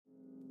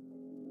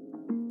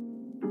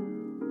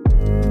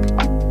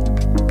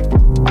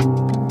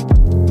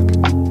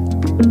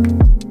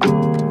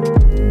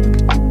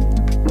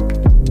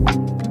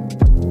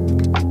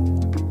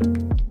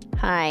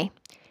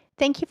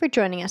Thank you for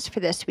joining us for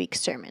this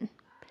week's sermon.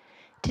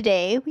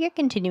 Today, we are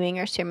continuing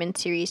our sermon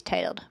series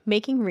titled,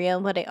 Making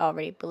Real What I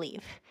Already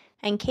Believe,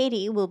 and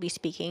Katie will be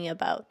speaking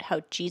about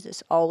how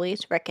Jesus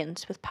always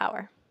reckons with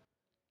power.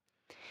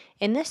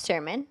 In this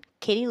sermon,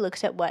 Katie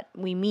looks at what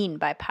we mean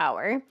by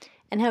power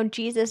and how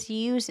Jesus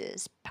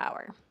uses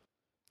power.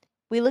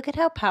 We look at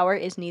how power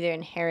is neither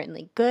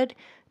inherently good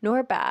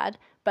nor bad,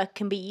 but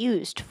can be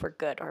used for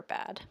good or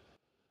bad.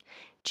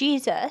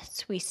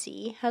 Jesus, we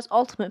see, has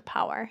ultimate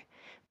power,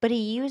 but he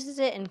uses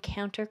it in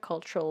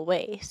countercultural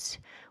ways,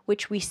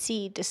 which we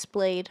see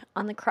displayed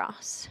on the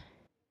cross.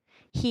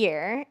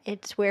 Here,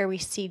 it's where we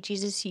see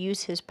Jesus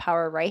use his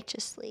power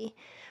righteously,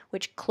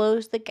 which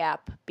closed the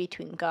gap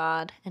between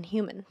God and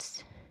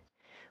humans.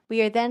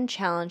 We are then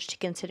challenged to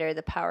consider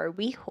the power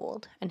we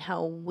hold and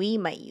how we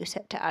might use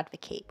it to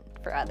advocate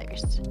for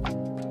others.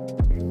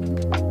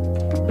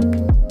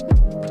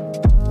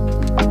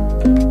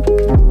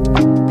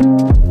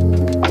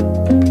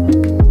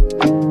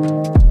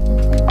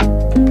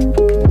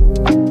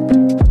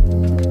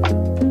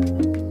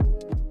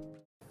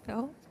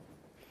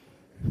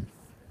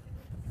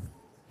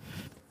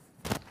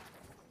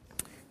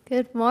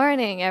 Good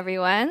morning,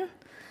 everyone.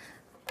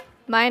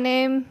 My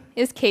name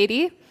is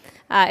Katie.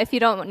 If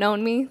you don't know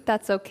me,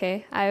 that's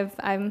okay.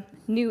 I'm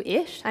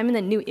new-ish. I'm in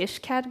the new-ish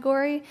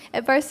category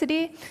at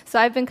Varsity, so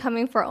I've been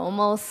coming for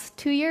almost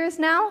 2 years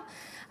now.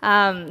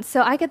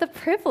 So I get the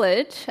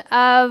privilege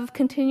of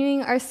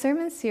continuing our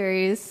sermon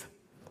series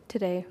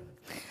today.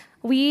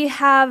 We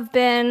have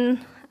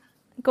been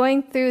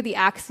going through the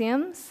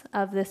axioms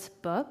of this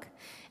book,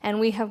 and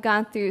we have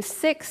gone through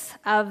 6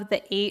 of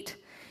the 8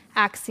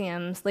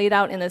 axioms laid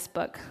out in this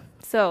book.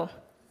 So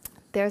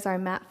there's our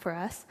map for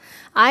us.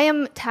 I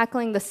am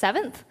tackling the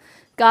 7th,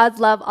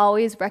 God's love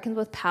always reckons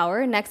with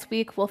power. Next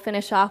week, we'll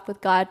finish off with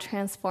God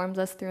transforms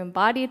us through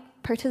embodied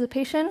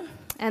participation.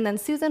 And then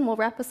Susan will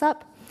wrap us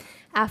up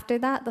after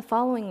that the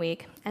following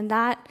week. And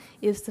that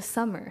is the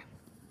summer.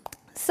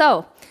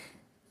 So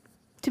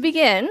to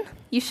begin,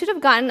 you should have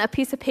gotten a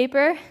piece of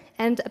paper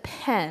and a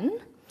pen.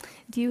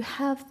 Do you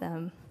have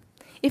them?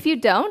 If you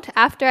don't,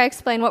 after I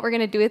explain what we're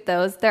going to do with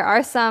those, there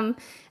are some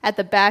at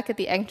the back at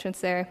the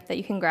entrance there that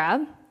you can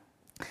grab.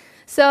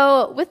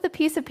 So with the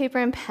piece of paper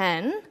and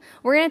pen,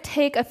 we're going to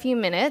take a few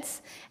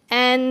minutes,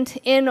 and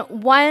in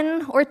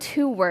 1 or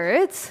 2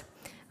 words,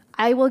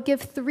 I will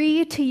give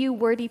 3 to you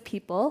wordy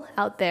people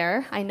out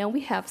there. I know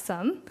we have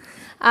some.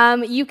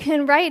 You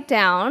can write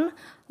down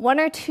 1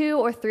 or 2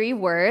 or 3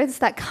 words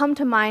that come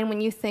to mind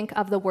when you think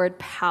of the word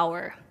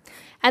power.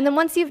 And then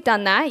once you've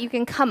done that, you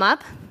can come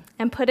up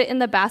and put it in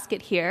the basket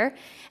here,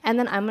 and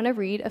then I'm going to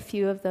read a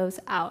few of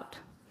those out.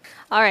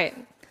 All right,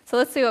 so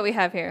let's see what we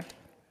have here.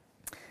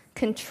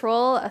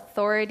 Control,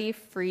 authority,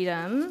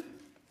 freedom.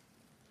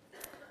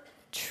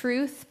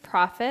 Truth,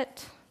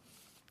 profit.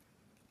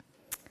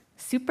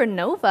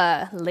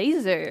 Supernova,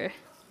 laser.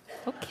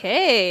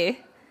 Okay.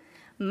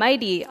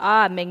 Mighty,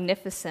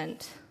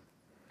 magnificent.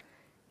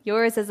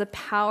 Yours is the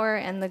power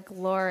and the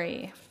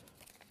glory.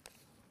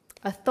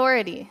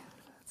 Authority.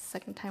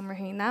 Second time we're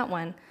hearing that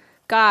one.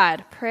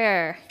 God,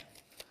 prayer.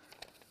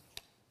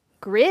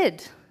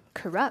 Grid,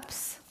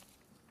 corrupts.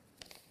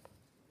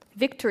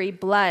 Victory,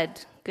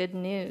 blood, good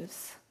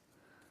news.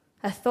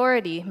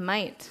 Authority,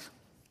 might.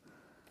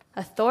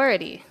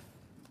 Authority.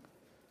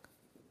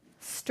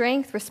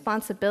 Strength,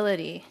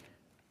 responsibility.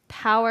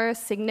 Power,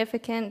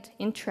 significant,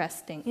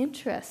 interesting.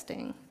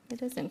 Interesting.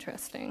 It is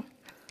interesting.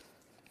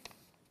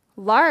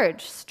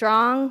 Large,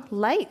 strong,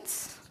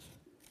 lights.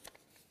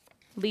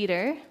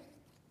 Leader.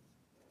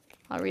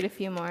 I'll read a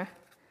few more.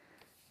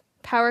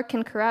 Power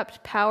can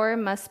corrupt. Power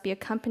must be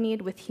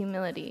accompanied with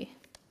humility.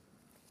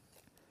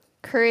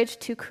 Courage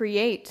to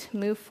create,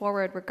 move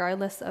forward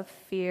regardless of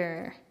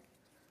fear.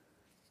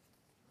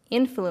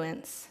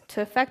 Influence,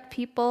 to affect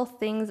people,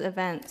 things,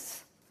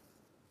 events.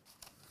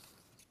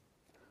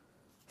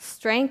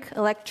 Strength,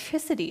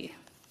 electricity.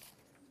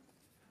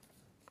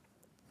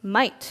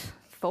 Might,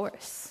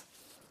 force.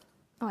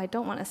 Oh, I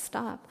don't want to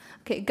stop.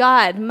 Okay,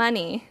 God,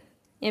 money.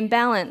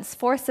 Imbalance,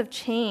 force of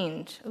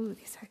change. Ooh,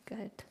 these are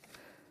good.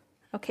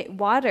 Okay,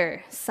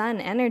 water, sun,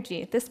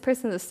 energy. This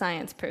person's a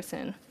science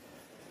person.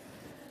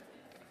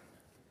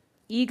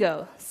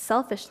 Ego,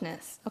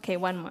 selfishness. Okay,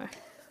 one more.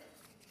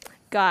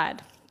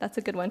 God, that's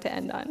a good one to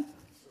end on.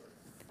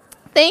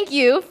 Thank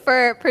you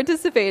for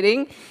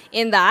participating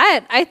in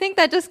that. I think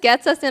that just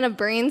gets us in a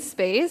brain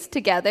space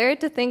together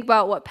to think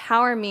about what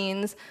power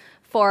means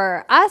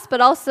for us,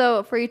 but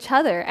also for each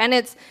other. And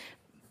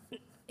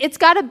it's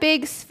got a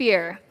big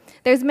sphere.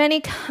 There's many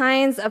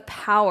kinds of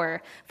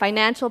power: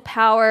 financial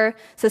power,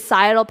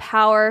 societal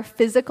power,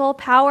 physical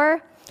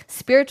power,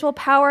 spiritual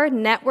power,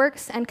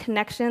 networks and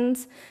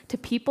connections to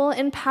people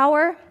in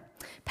power,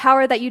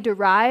 power that you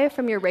derive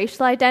from your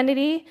racial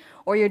identity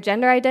or your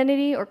gender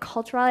identity or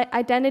cultural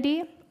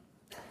identity.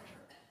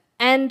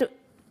 And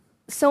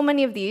so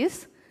many of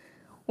these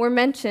were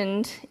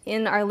mentioned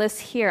in our list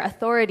here.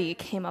 Authority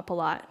came up a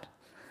lot.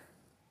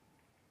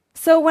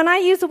 So when I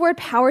use the word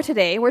power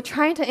today, we're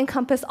trying to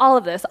encompass all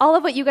of this, all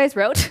of what you guys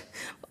wrote,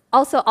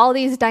 also all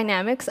these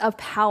dynamics of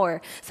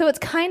power. So it's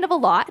kind of a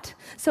lot.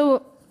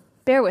 So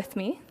bear with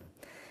me.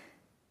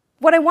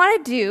 What I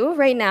want to do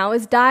right now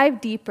is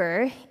dive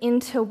deeper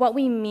into what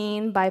we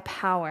mean by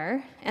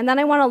power, and then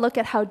I want to look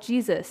at how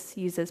Jesus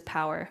uses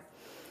power.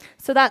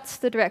 So that's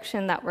the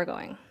direction that we're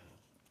going.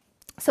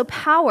 So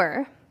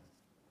power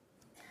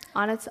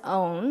on its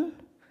own,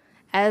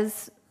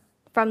 as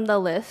from the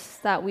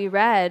list that we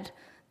read,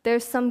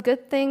 there's some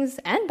good things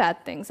and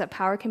bad things that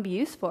power can be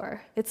used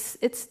for. It's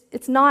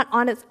not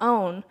on its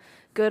own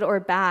good or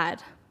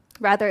bad.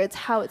 Rather, it's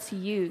how it's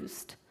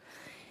used.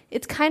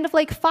 It's kind of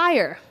like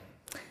fire.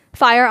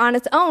 Fire on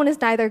its own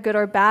is neither good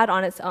or bad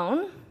on its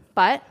own,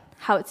 but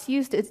how it's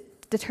used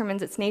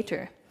determines its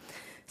nature.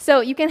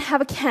 So you can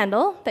have a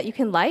candle that you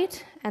can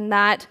light, and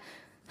that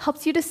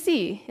helps you to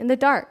see in the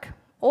dark.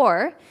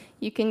 Or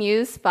you can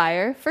use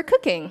fire for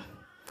cooking.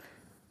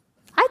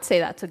 I'd say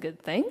that's a good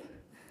thing.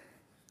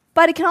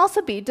 But it can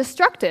also be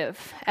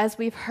destructive, as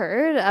we've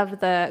heard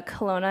of the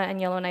Kelowna and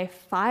Yellowknife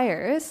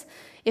fires.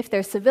 If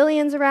there's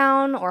civilians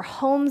around or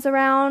homes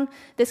around,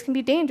 this can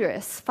be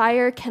dangerous.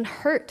 Fire can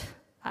hurt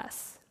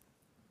us.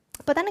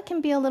 But then it can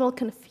be a little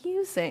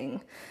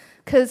confusing,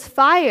 because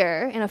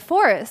fire in a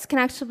forest can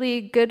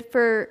actually be good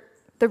for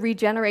the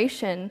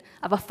regeneration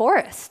of a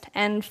forest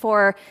and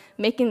for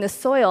making the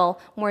soil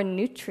more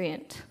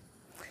nutrient.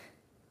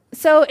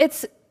 So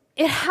it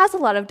has a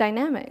lot of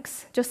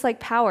dynamics, just like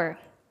power.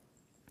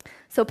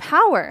 So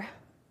power,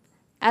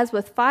 as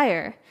with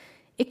fire,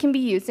 it can be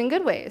used in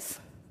good ways.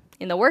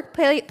 In the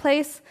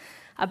workplace,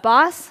 a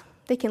boss,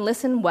 they can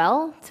listen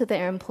well to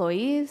their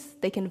employees,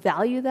 they can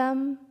value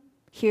them,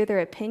 hear their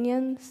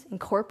opinions,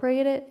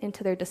 incorporate it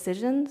into their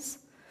decisions.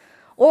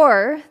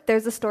 Or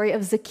there's the story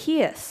of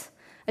Zacchaeus,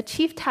 a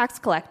chief tax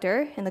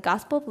collector in the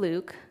Gospel of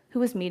Luke,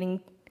 who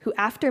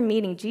after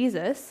meeting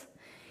Jesus,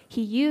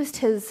 he used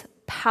his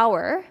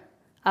power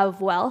of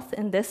wealth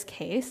in this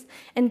case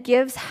and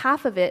gives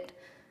half of it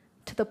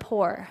to the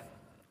poor.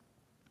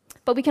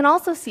 But we can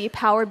also see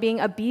power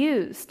being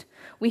abused.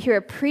 We hear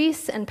of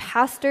priests and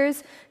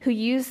pastors who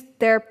use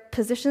their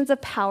positions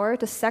of power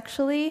to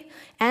sexually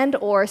and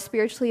or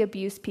spiritually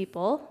abuse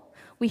people.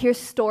 We hear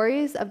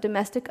stories of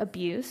domestic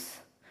abuse.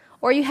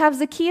 Or you have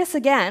Zacchaeus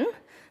again.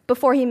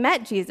 Before he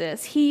met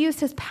Jesus, he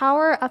used his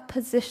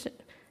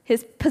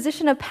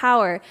position of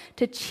power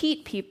to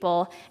cheat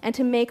people and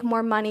to make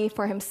more money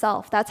for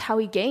himself. That's how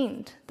he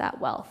gained that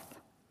wealth.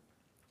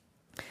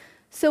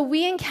 So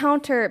we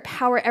encounter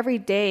power every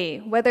day,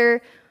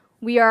 whether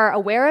we are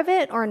aware of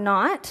it or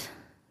not.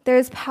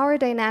 There's power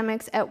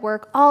dynamics at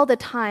work all the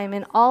time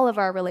in all of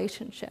our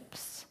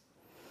relationships.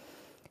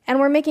 And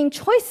we're making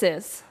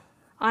choices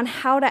on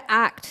how to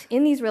act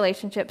in these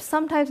relationships,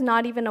 sometimes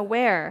not even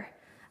aware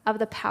of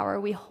the power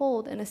we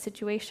hold in a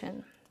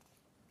situation.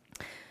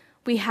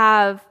 We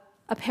have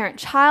a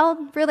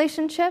parent-child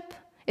relationship,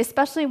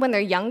 especially when they're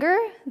younger,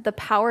 the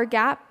power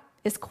gap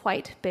is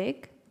quite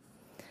big.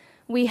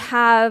 We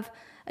have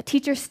a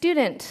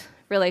teacher-student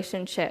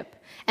relationship,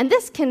 and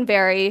this can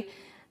vary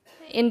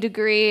in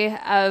degree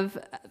of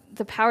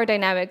the power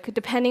dynamic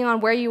depending on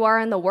where you are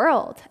in the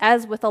world,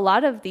 as with a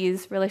lot of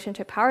these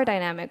relationship power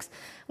dynamics.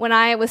 When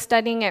I was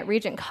studying at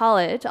Regent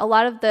College, a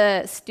lot of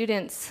the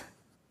students,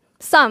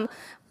 some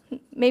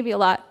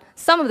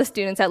of the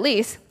students at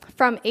least,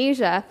 from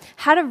Asia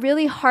had a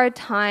really hard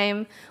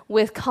time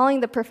with calling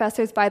the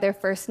professors by their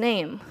first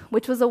name,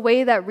 which was a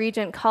way that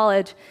Regent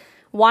College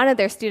wanted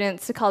their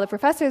students to call the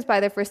professors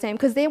by their first name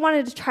because they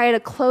wanted to try to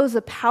close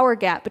the power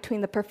gap between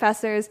the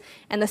professors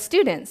and the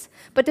students.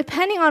 But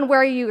depending on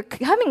where you're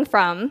coming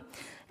from,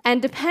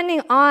 and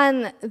depending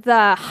on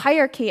the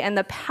hierarchy and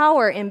the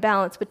power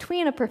imbalance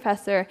between a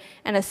professor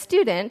and a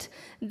student,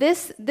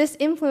 this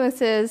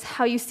influences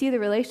how you see the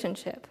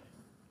relationship.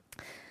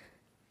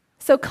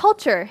 So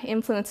culture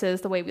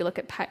influences the way we look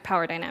at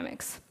power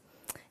dynamics.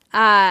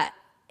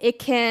 It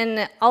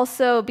can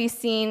also be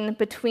seen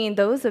between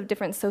those of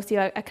different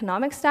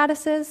socioeconomic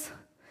statuses.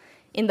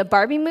 In the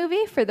Barbie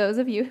movie, for those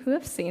of you who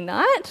have seen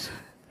that,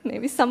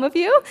 maybe some of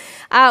you,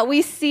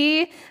 we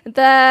see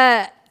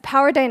the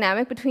power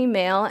dynamic between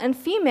male and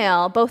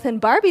female, both in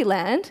Barbie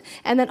land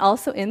and then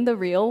also in the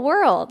real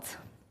world.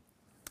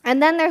 And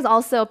then there's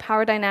also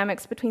power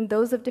dynamics between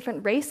those of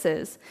different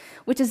races,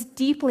 which is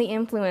deeply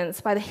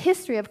influenced by the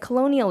history of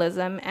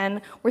colonialism,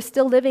 and we're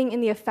still living in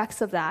the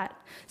effects of that.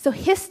 So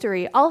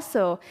history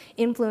also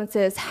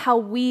influences how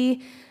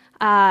we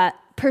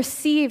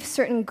perceive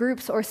certain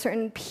groups or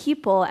certain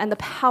people and the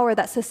power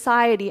that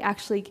society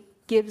actually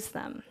gives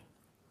them.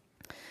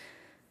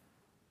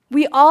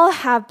 We all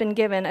have been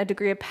given a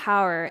degree of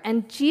power,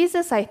 and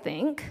Jesus, I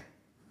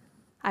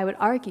would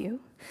argue,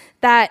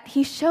 that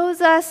he shows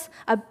us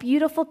a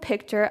beautiful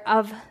picture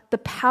of the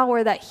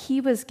power that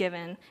he was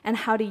given and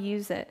how to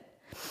use it.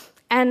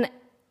 And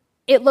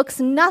it looks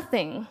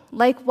nothing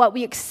like what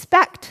we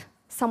expect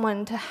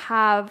someone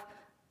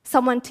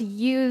to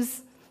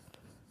use.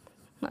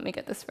 Let me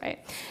get this right.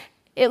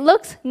 It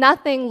looks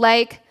nothing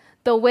like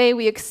the way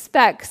we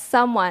expect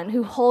someone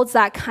who holds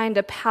that kind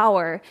of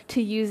power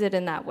to use it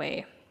in that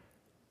way.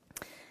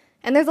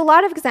 And there's a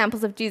lot of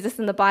examples of Jesus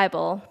in the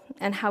Bible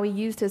and how he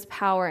used his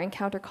power in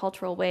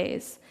countercultural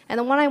ways. And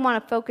the one I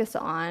want to focus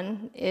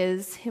on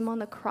is him on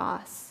the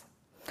cross.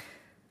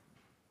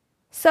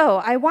 So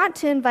I want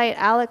to invite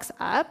Alex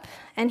up,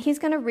 and he's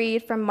going to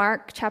read from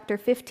Mark chapter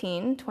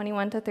 15,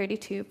 21 to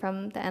 32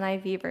 from the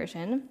NIV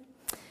version.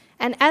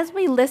 And as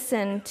we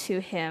listen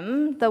to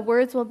him, the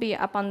words will be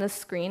up on the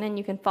screen, and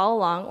you can follow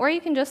along, or you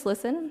can just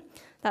listen.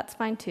 That's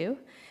fine too.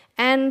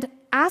 And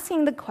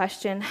asking the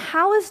question,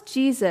 how is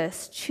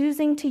Jesus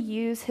choosing to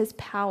use his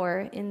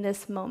power in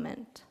this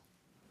moment?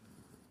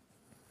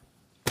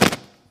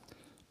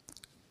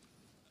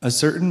 A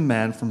certain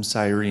man from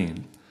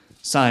Cyrene,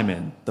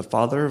 Simon, the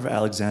father of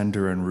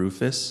Alexander and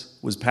Rufus,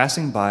 was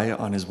passing by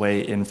on his way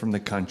in from the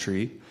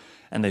country,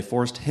 and they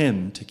forced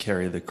him to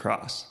carry the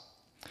cross.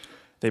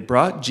 They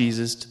brought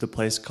Jesus to the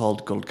place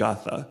called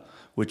Golgotha,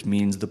 which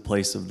means the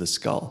place of the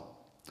skull.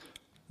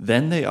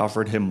 Then they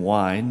offered him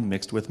wine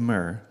mixed with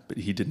myrrh, but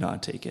he did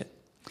not take it,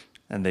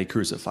 and they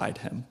crucified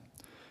him.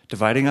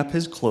 Dividing up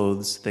his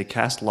clothes, they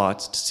cast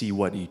lots to see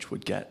what each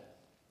would get.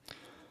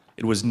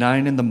 It was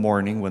 9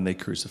 a.m. when they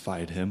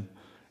crucified him,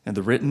 and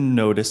the written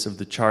notice of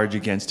the charge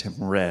against him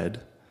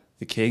read,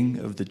 "The King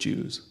of the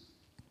Jews."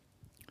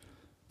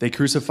 They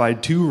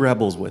crucified 2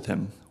 rebels with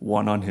him,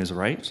 one on his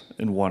right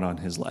and one on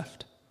his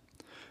left.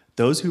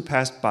 Those who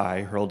passed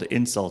by hurled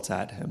insults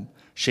at him,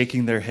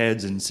 shaking their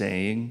heads and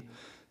saying,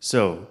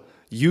 "So,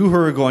 you who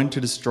are going to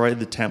destroy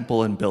the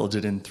temple and build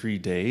it in 3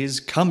 days,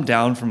 come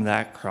down from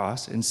that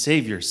cross and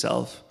save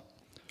yourself."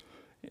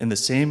 In the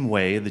same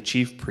way, the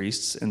chief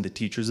priests and the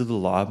teachers of the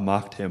law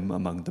mocked him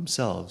among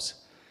themselves.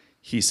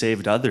 "He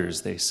saved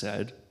others," they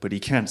said, "but he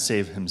can't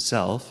save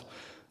himself.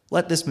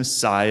 Let this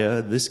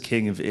Messiah, this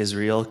King of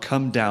Israel,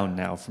 come down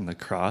now from the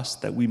cross,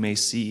 that we may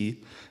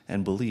see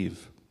and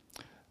believe."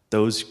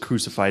 Those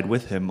crucified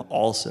with him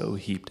also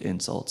heaped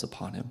insults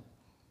upon him.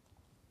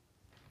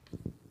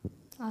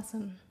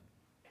 Awesome.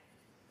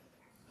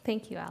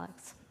 Thank you,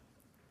 Alex.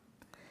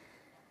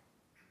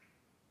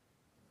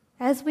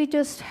 As we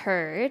just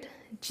heard,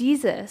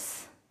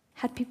 Jesus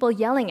had people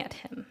yelling at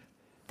him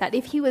that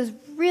if he was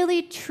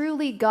really,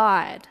 truly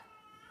God,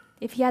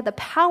 if he had the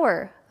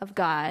power of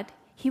God,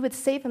 he would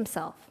save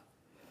himself.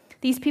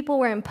 These people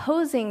were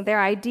imposing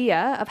their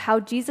idea of how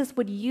Jesus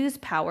would use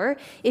power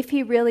if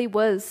he really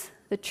was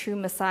the true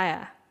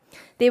Messiah.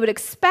 They would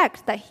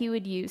expect that he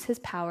would use his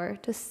power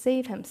to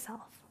save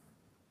himself.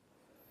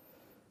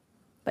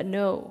 But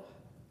no.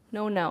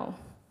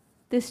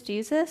 This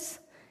Jesus,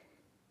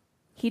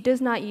 he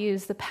does not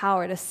use the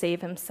power to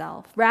save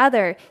himself.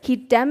 Rather, he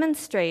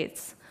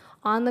demonstrates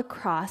on the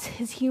cross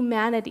his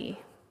humanity,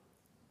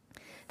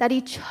 that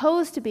he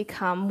chose to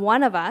become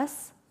one of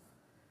us,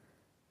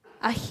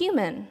 a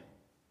human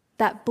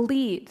that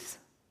bleeds,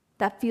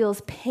 that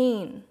feels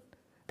pain,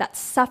 that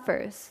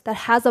suffers, that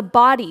has a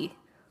body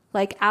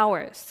like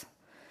ours,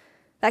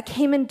 that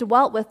came and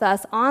dwelt with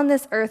us on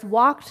this earth,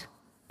 walked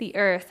the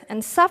earth,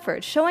 and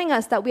suffered, showing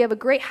us that we have a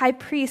great high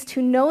priest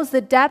who knows the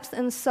depths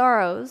and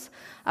sorrows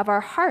of our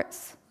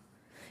hearts.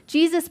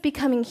 Jesus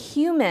becoming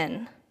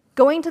human,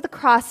 going to the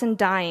cross and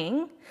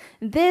dying,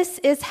 this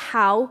is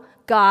how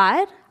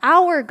God,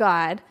 our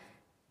God,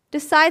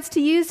 decides to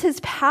use his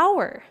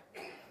power.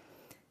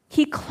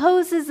 He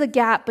closes the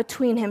gap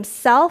between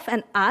himself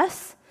and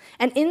us,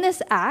 and in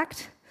this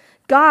act,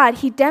 God,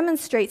 he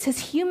demonstrates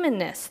his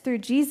humanness through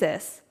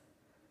Jesus.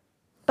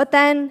 But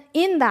then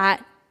in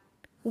that,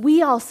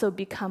 we also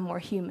become more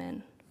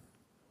human.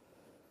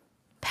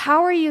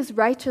 Power used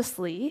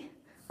righteously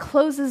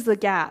closes the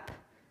gap.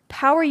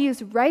 Power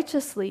used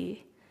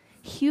righteously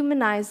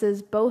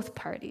humanizes both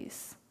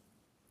parties.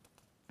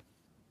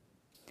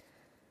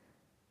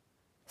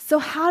 So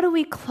how do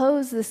we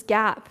close this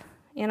gap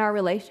in our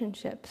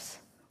relationships?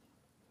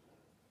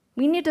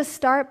 We need to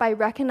start by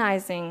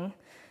recognizing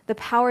the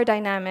power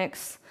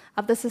dynamics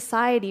of the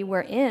society we're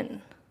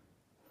in,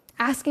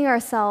 asking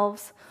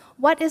ourselves,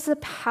 what is the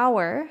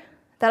power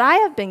that I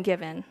have been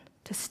given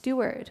to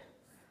steward?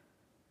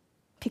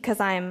 Because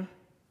I'm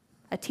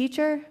a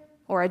teacher,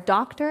 or a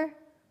doctor,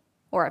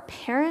 or a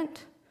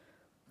parent,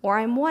 or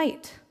I'm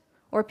white,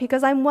 or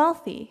because I'm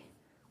wealthy,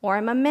 or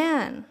I'm a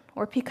man,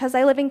 or because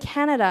I live in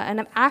Canada and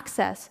have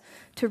access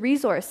to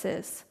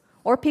resources,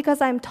 or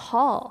because I'm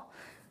tall.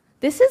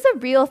 This is a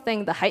real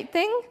thing, the height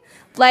thing.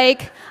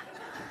 Like,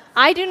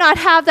 I do not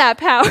have that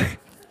power.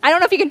 I don't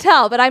know if you can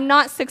tell, but I'm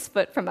not 6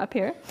 foot from up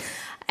here.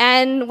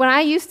 And when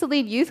I used to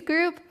lead youth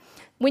group,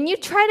 when you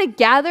try to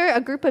gather a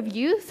group of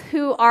youth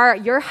who are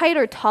your height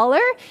or taller,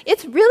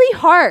 it's really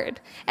hard.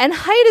 And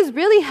height is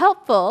really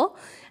helpful.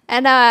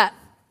 And I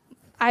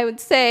would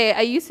say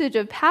a usage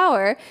of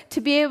power to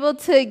be able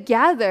to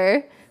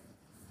gather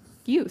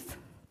youth.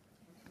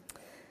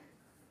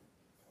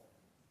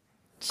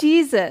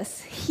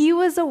 Jesus, he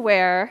was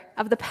aware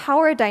of the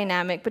power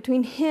dynamic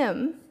between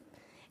him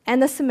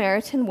and the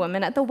Samaritan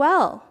woman at the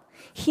well.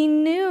 He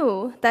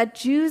knew that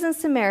Jews and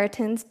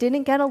Samaritans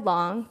didn't get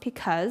along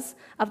because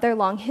of their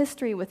long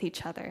history with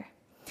each other.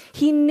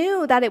 He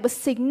knew that it was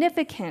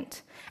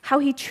significant how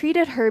he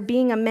treated her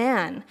being a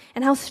man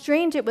and how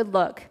strange it would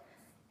look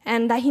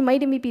and that he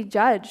might even be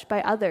judged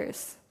by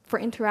others for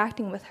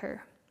interacting with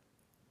her.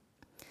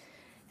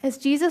 As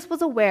Jesus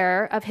was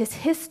aware of his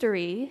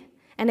history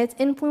and its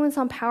influence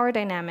on power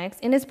dynamics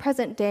in his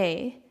present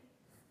day,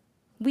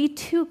 we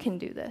too can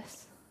do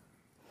this.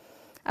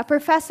 A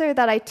professor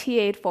that I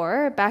TA'd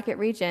for back at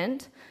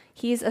Regent,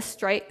 he's a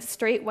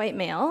straight white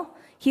male.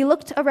 He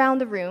looked around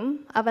the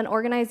room of an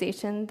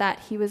organization that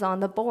he was on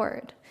the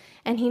board,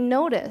 and he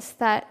noticed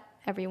that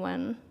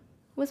everyone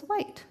was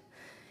white.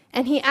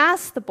 And he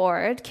asked the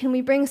board, can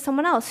we bring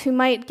someone else who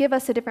might give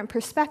us a different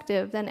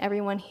perspective than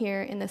everyone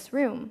here in this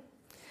room?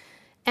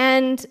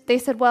 And they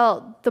said,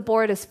 well, the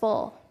board is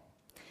full.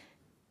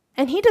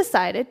 And he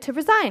decided to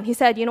resign. He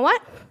said, you know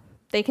what?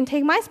 They can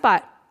take my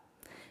spot.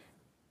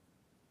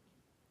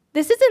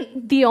 This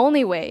isn't the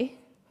only way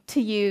to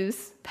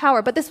use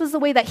power, but this was the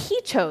way that he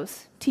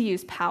chose to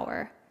use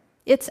power.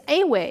 It's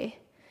a way.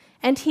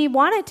 And he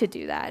wanted to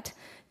do that,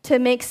 to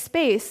make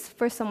space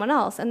for someone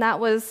else. And that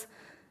was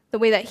the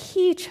way that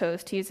he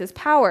chose to use his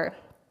power.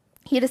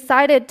 He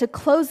decided to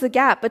close the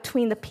gap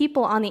between the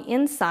people on the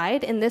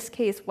inside, in this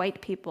case,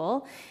 white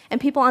people, and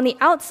people on the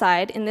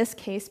outside, in this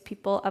case,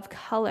 people of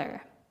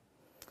color.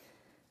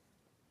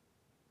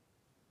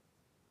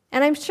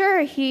 And I'm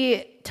sure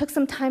he took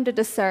some time to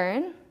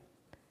discern.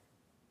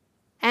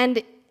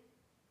 And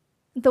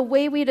the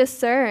way we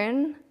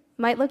discern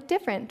might look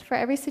different for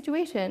every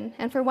situation.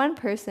 And for one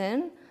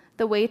person,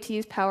 the way to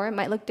use power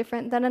might look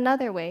different than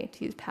another way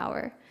to use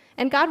power.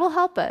 And God will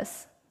help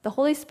us. The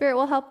Holy Spirit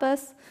will help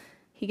us.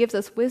 He gives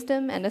us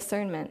wisdom and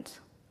discernment.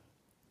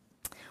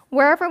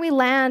 Wherever we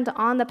land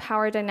on the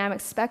power dynamic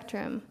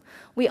spectrum,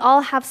 we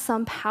all have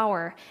some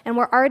power, and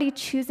we're already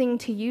choosing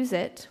to use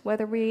it,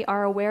 whether we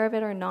are aware of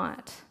it or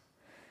not.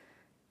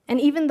 And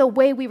even the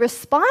way we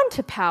respond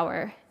to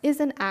power is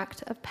an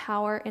act of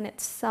power in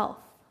itself.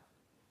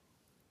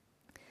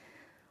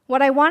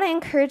 What I want to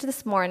encourage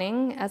this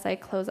morning, as I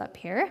close up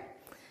here,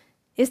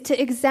 is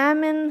to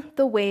examine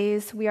the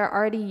ways we are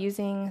already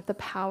using the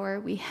power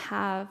we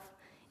have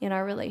in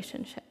our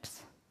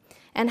relationships,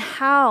 and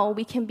how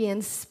we can be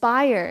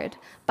inspired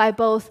by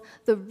both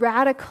the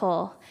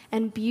radical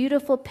and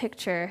beautiful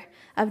picture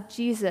of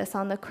Jesus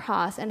on the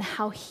cross and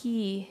how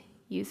he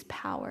used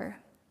power.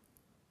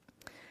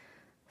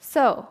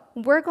 So,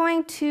 we're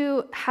going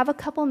to have a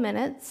couple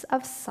minutes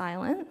of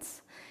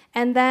silence,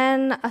 and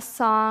then a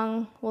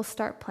song will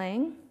start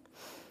playing.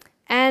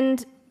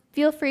 And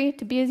feel free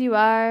to be as you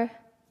are.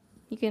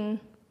 You can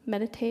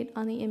meditate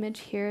on the image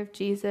here of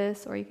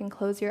Jesus, or you can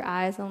close your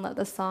eyes and let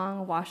the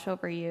song wash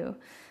over you.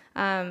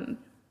 But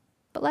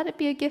let it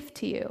be a gift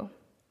to you.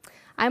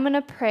 I'm going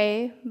to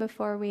pray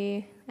before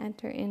we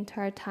enter into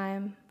our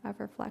time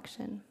of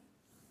reflection.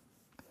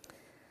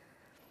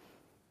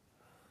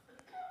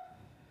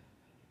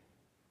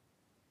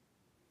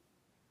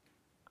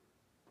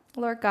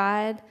 Lord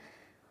God,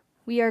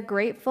 we are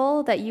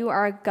grateful that you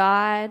are a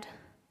God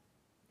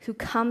who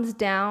comes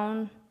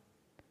down,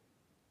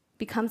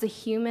 becomes a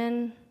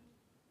human,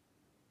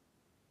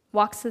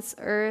 walks this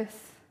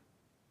earth,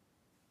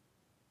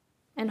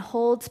 and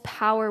holds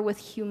power with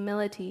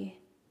humility,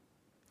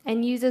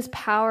 and uses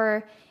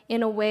power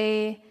in a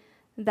way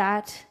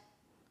that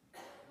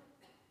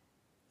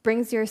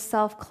brings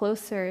yourself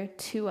closer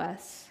to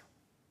us.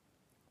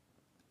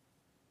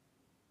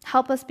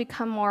 Help us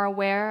become more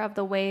aware of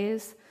the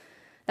ways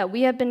that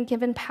we have been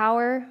given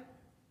power,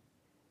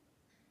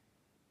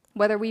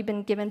 whether we've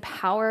been given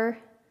power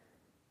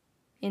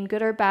in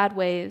good or bad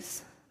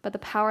ways, but the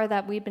power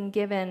that we've been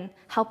given,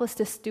 help us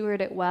to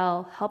steward it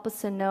well. Help us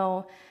to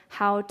know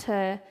how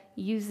to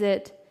use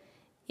it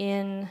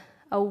in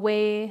a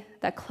way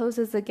that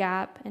closes the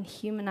gap and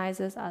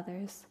humanizes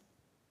others.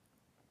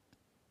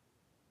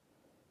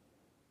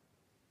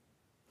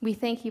 We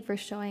thank you for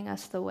showing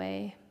us the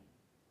way.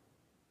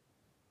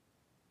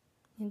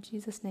 In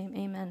Jesus' name,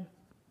 amen.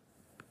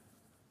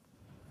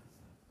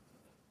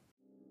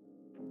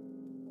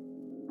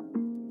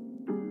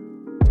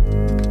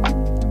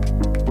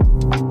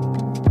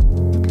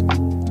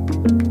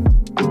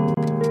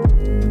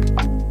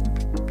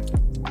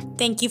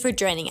 Thank you for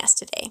joining us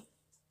today.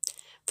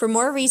 For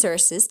more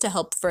resources to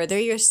help further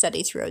your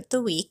study throughout the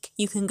week,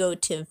 you can go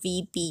to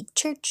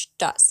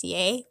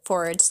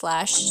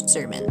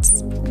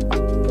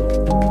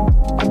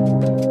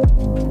vbchurch.ca/sermons.